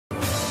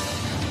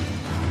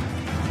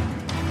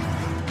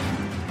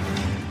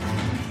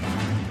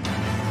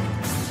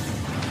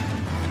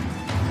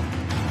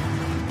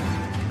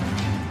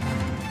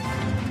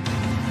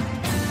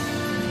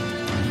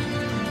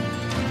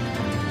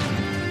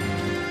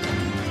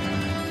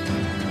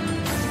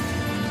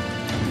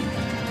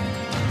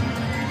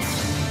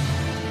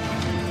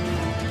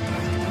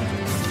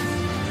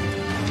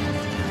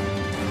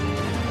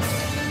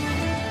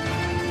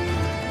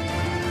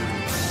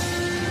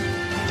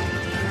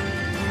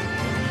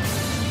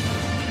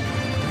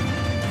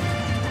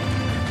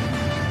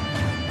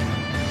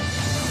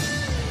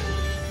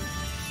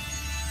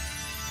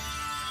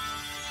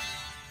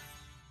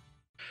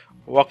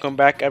Welcome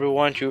back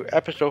everyone to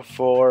episode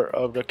 4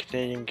 of the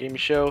Canadian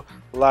Gameshow.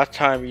 Last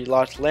time we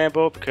lost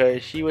Lambo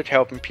because he was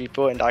helping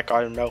people and I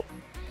got him out.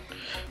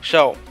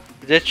 So,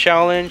 this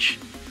challenge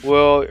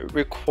will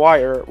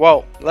require,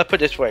 well, let's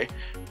put it this way.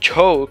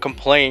 Joe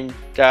complained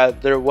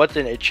that there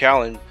wasn't a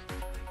challenge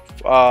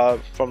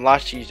from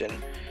last season.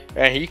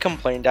 And he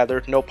complained that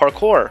there's no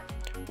parkour.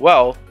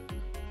 Well,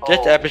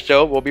 this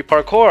episode will be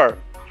parkour.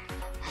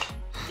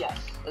 Yes.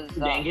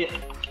 Dang it.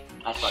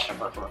 I suck at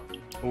parkour.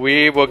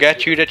 We will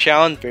get you the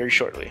challenge very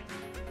shortly.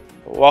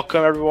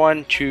 Welcome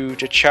everyone to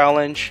the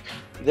challenge.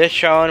 This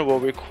challenge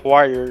will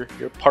require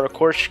your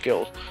parkour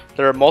skills.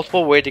 There are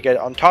multiple ways to get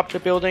on top of the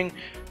building,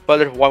 but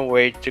there's one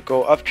way to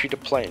go up to the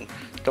plane.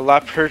 The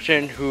last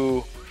person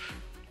who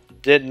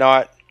did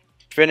not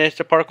finish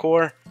the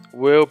parkour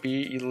will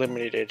be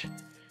eliminated.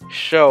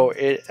 So,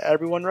 is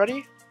everyone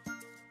ready?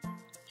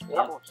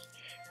 Yeah.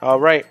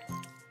 Alright.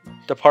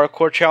 The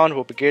parkour challenge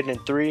will begin in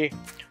 3,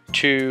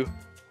 2,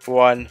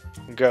 1,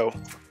 go.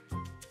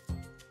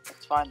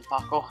 Let's find the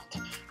parkour.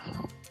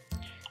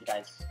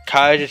 Guys.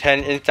 Kai is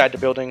heading inside the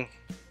building.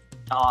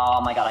 Oh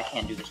my god, I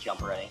can't do this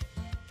jump already.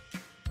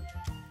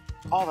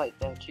 Oh wait,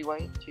 there are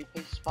two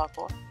pieces of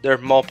parkour? There are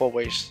multiple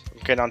ways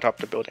to get on top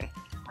of the building.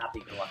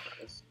 Happy good luck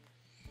with this.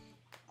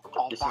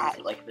 Oh, This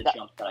is like the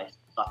jump that I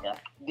suck at.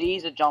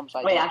 These are jumps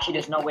I Wait, do. actually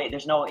there's no way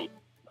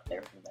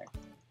there from there.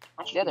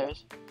 Actually, Yeah, there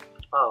is.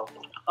 Oh,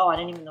 I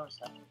didn't even notice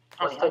that.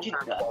 How'd you do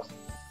that?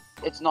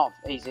 It's not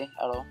easy at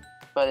all,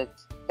 but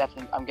it's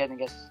definitely, I'm getting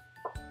this.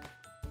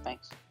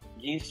 Thanks.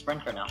 Do you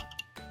sprint or no?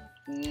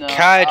 No.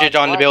 Kai is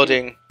on the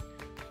building.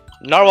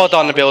 Narwhal's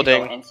on the Where'd you go,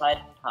 building. inside?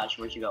 Haj,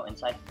 where'd you go?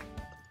 Inside?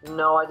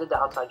 No, I did the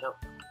outside jump.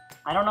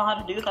 I don't know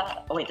how to do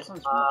that. Oh wait, this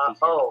one's much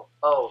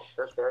easier.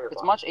 There's variables.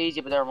 It's much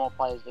easier, but there are more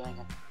players doing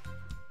it.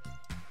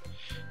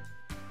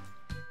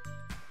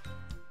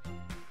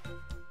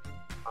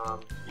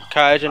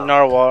 Kai and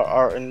Narwhal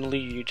are in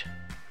lead.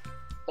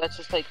 Let's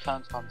just take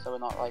turns, Con, so we're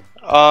not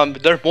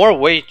like... There's more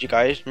ways, you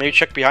guys. Maybe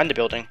check behind the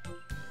building.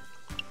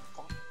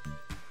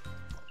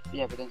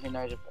 Yeah, but then who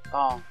knows if...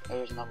 Oh,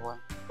 there is another way.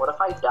 What if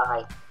I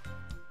die?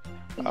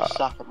 Then you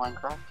suck at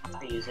Minecraft.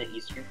 Is it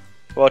easier?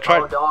 Well, try.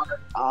 Oh,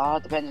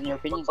 dog. Depends on your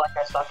opinion. Looks like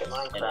I suck at It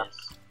Minecraft. is.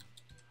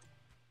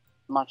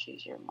 Much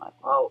easier in my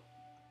opinion. Oh.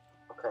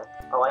 Okay.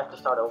 Oh, I have to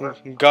start over.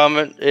 Gum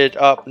it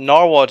up.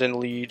 Narwhal's in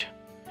lead.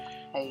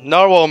 Hey,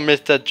 Narwhal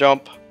missed that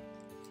jump.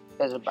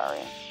 there's a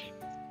barrier.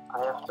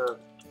 I have to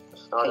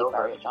start Hate over.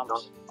 barrier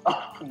jumps.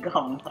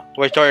 Gum.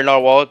 Wait, sorry,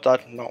 Narwhal.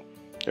 No,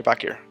 you're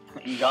back here.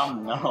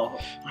 Gum, no.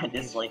 I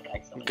dislike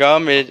excellent.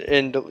 Gum is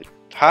in the lead.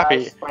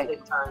 Happy.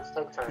 Guys,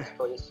 take turns,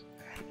 please.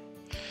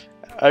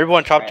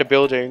 Everyone topped the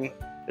building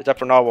except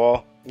for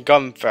Narwhal.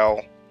 Gum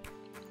fell.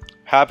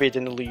 Happy is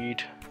in the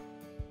lead.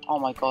 Oh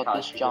my god,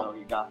 this Haj, jump.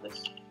 you got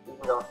this. You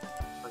can go.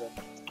 Okay.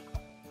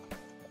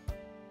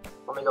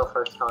 Let me go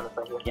first, Con, if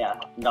I hear. Yeah,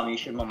 Gum, you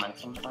should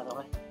momentum, by the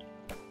way.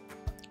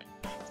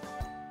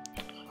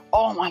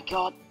 Oh my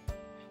god.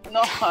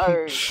 No.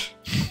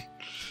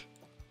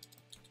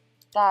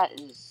 That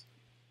is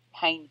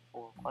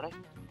painful, buddy.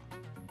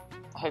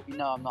 I hope you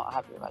know I'm not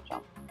happy with that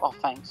jump. Oh,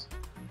 thanks.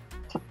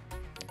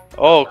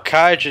 Oh,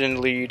 Kai is in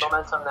the lead.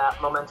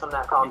 Momentum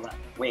that, Con.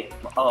 Wait,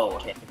 oh,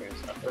 okay, here's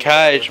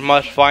Kai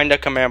must find a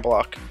command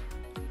block.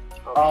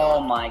 Oh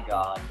my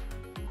god.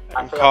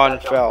 I failed Con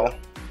that jump. fell.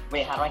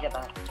 Wait, how do I get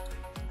back?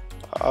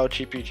 I'll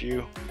TP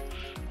you.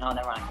 No,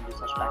 never mind, I can do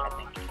such back, I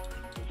think.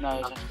 No,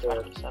 it's just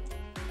scared. 57.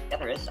 Yeah,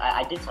 there is.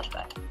 I did such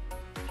back.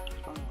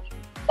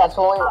 That's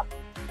only.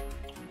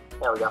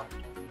 There we go.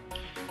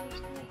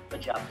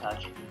 Good job,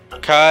 Touch.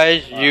 Kai,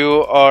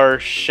 you are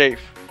safe.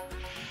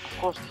 Of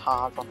course, it's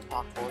hard on the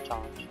parkour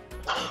challenge.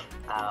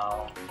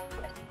 Ow.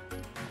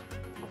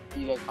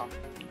 You go, Con.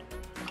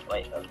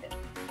 Wait, okay.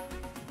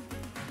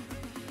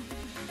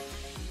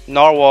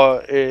 Narwhal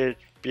is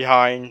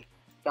behind,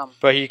 Gum.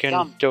 but he can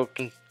Gum. still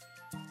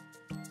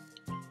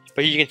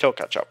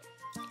catch up.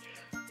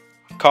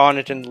 Con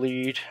is in the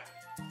lead.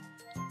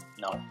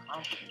 No.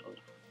 I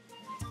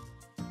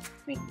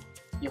mean,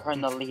 you're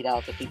in the lead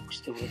out, the people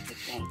still in the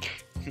game.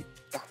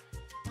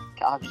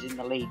 Carv's in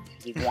the lead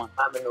because he won.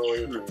 I'm in the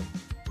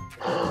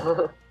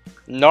lead.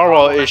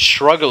 Narwhal is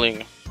struggling.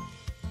 Yeah,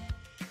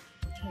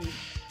 No,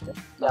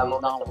 he's not.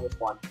 momentum with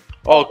one.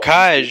 Oh,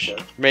 Kai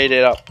made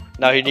it up.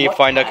 Now he need to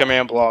find a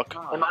command block.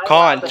 Am I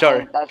Con, allowed to sorry.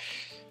 help him?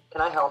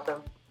 Can I help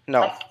him?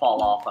 No, If I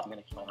fall off, I'm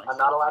gonna kill myself. I'm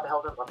not allowed to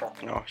help him?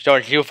 Okay. no,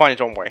 sorry. He'll find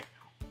his own way.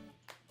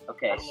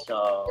 Okay,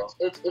 so...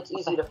 It's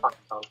easy to find,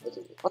 Con. It's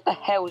easy. What the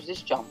hell is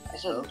this jump?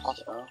 This isn't Oops.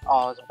 possible.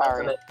 Oh, it's a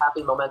barrier.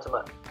 Happy momentum.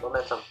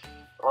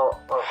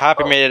 Oh,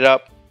 Happy made it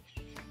up.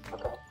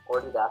 Okay,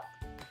 or do that.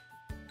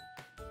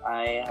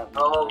 I have...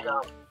 Oh,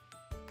 no.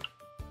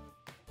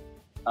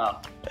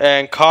 Oh.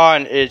 And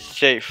Con is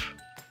safe.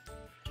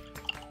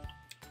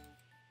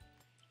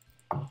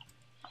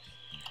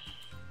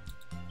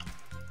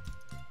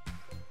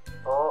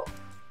 Oh.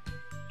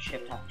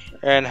 Shit, touch.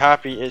 And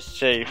Happy is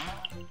safe.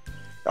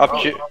 Up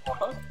to.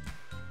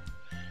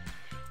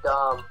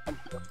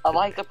 I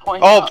like the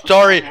point. Oh,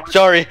 sorry,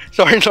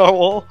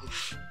 Narwhal.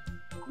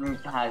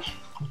 Haj.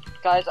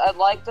 Guys, I'd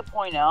like to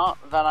point out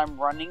that I'm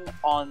running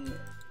on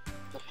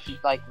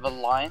the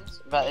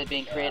lines that are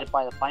being created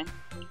by the plane.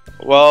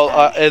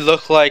 Well, it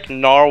looks like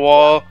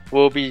Narwhal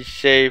will be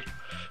saved,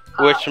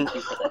 which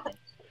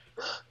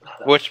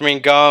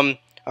means Gum.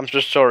 I'm so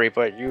sorry,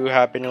 but you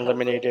have been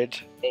eliminated.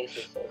 Ace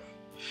is safe.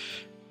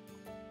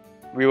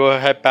 We will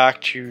head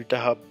back to the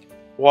hub.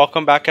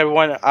 Welcome back,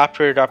 everyone.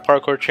 After that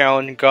parkour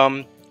challenge,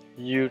 Gum,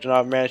 you did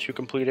not manage to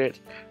complete it.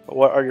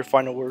 What are your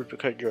final words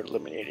because you're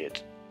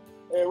eliminated?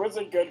 It was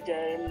a good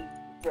game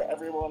for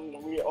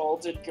everyone. We all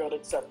did good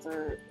except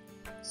for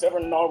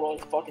Narwhal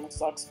fucking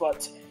sucks,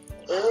 but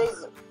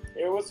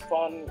it was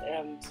fun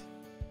and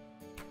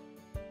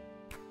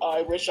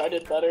I wish I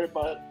did better,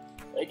 but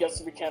I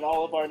guess we can't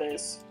all of our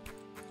days.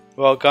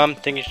 Well, Gum,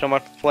 thank you so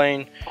much for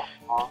playing.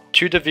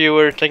 To the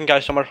viewers, thank you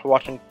guys so much for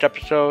watching this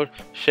episode.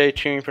 Stay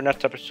tuned for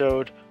next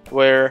episode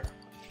where,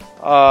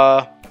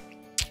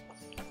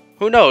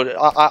 who knows?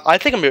 I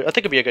think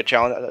it'd be a good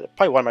challenge.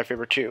 Probably one of my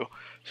favorite too.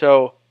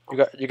 So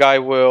you guys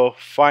will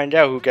find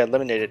out who get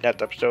eliminated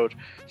next episode.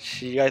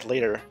 See you guys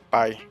later.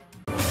 Bye.